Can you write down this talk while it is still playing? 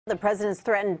The president's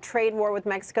threatened trade war with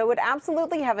Mexico would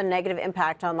absolutely have a negative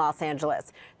impact on Los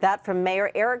Angeles. That from Mayor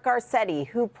Eric Garcetti,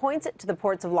 who points to the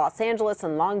ports of Los Angeles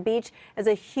and Long Beach as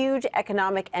a huge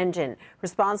economic engine,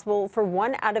 responsible for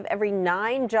 1 out of every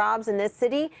 9 jobs in this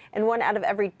city and 1 out of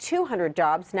every 200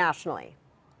 jobs nationally.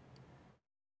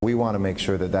 We want to make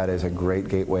sure that that is a great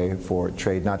gateway for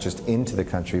trade, not just into the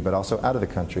country, but also out of the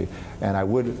country. And I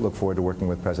would look forward to working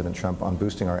with President Trump on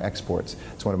boosting our exports.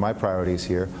 It's one of my priorities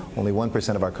here. Only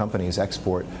 1% of our companies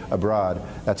export abroad.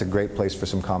 That's a great place for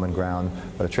some common ground.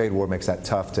 But a trade war makes that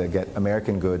tough to get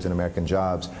American goods and American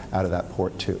jobs out of that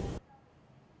port, too.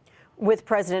 With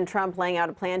President Trump laying out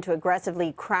a plan to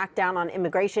aggressively crack down on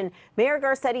immigration, Mayor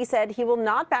Garcetti said he will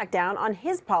not back down on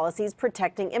his policies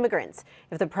protecting immigrants.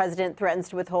 If the president threatens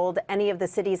to withhold any of the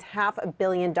city's $500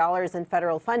 million in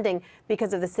federal funding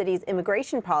because of the city's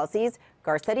immigration policies,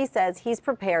 Garcetti says he's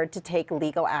prepared to take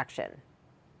legal action.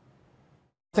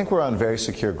 I think we're on very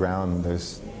secure ground.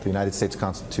 The United States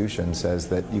Constitution says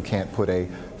that you can't put a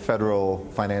federal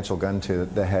financial gun to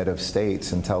the head of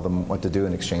states and tell them what to do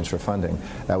in exchange for funding.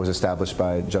 That was established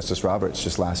by Justice Roberts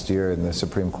just last year in the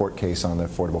Supreme Court case on the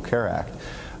Affordable Care Act.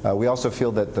 We also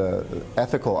feel that the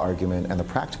ethical argument and the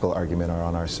practical argument are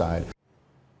on our side.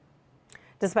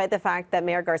 Despite the fact that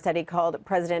Mayor Garcetti called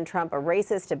President Trump a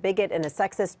racist, a bigot, and a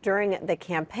sexist during the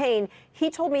campaign,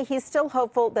 he told me he's still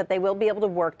hopeful that they will be able to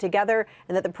work together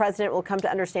and that the president will come to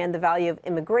understand the value of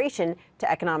immigration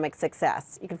to economic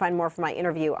success. You can find more from my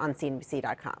interview on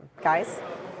CNBC.com. Guys?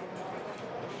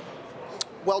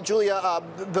 Well, Julia,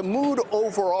 the mood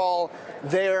overall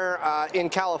there in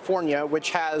California, which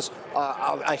has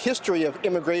a history of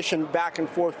immigration back and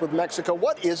forth with Mexico,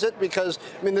 what is it? Because,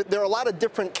 I mean, there are a lot of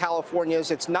different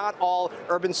Californias. It's not all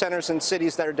urban centers and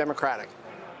cities that are Democratic.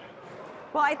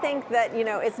 Well, I think that,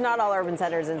 it's not all urban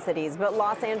centers and cities, but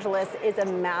Los Angeles is a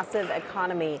massive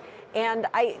economy. And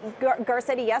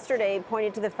Garcetti yesterday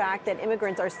pointed to the fact that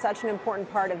immigrants are such an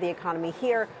important part of the economy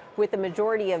here, with the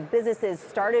majority of businesses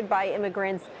started by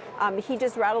immigrants. He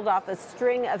just rattled off a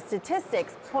string of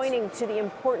statistics pointing to the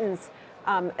importance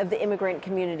of the immigrant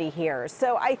community here.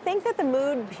 So I think that the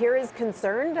mood here is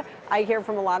concerned. I hear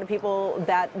from a lot of people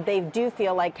that they do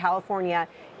feel like California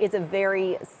is a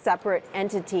very separate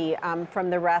entity from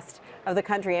the rest of the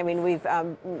country. I mean, we've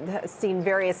seen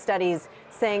various studies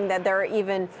saying that there are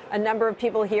even a number of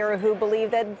people here who believe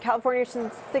that California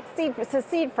should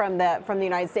secede from the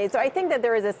United States. So I think that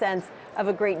there is a sense of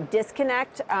a great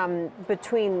disconnect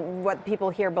between what people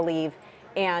here believe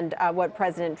and what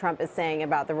President Trump is saying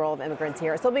about the role of immigrants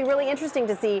here. So it'll be really interesting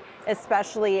to see,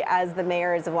 especially as the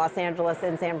mayors of Los Angeles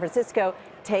and San Francisco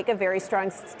take a very strong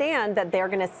stand that they're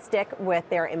going to stick with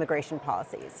their immigration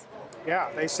policies. Yeah,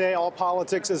 they say all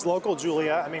politics is local,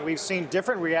 Julia. I mean, we've seen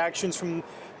different reactions from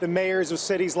the mayors of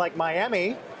cities like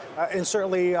Miami, and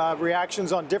certainly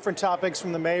reactions on different topics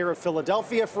from the mayor of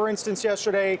Philadelphia, for instance,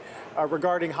 yesterday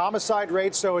regarding homicide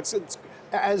rates. So it's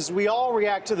as we all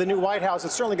react to the new White House,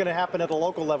 it's certainly going to happen at a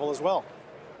local level as well.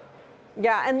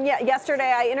 Yeah, and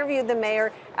yesterday I interviewed the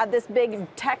mayor at this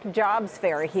big tech jobs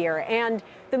fair here, and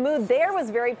the mood there was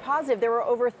very positive. There were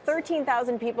over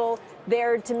 13,000 people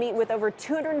there to meet with over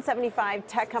 275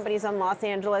 tech companies in Los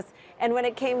Angeles. And when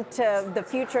it came to the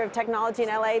future of technology in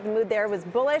LA, the mood there was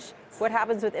bullish. What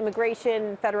happens with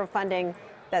immigration, federal funding,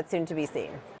 that's soon to be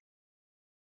seen.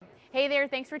 Hey there,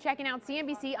 thanks for checking out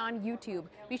CNBC on YouTube.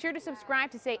 Be sure to subscribe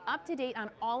to stay up to date on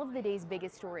all of the day's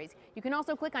biggest stories. You can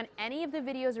also click on any of the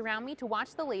videos around me to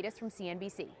watch the latest from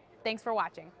CNBC. Thanks for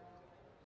watching.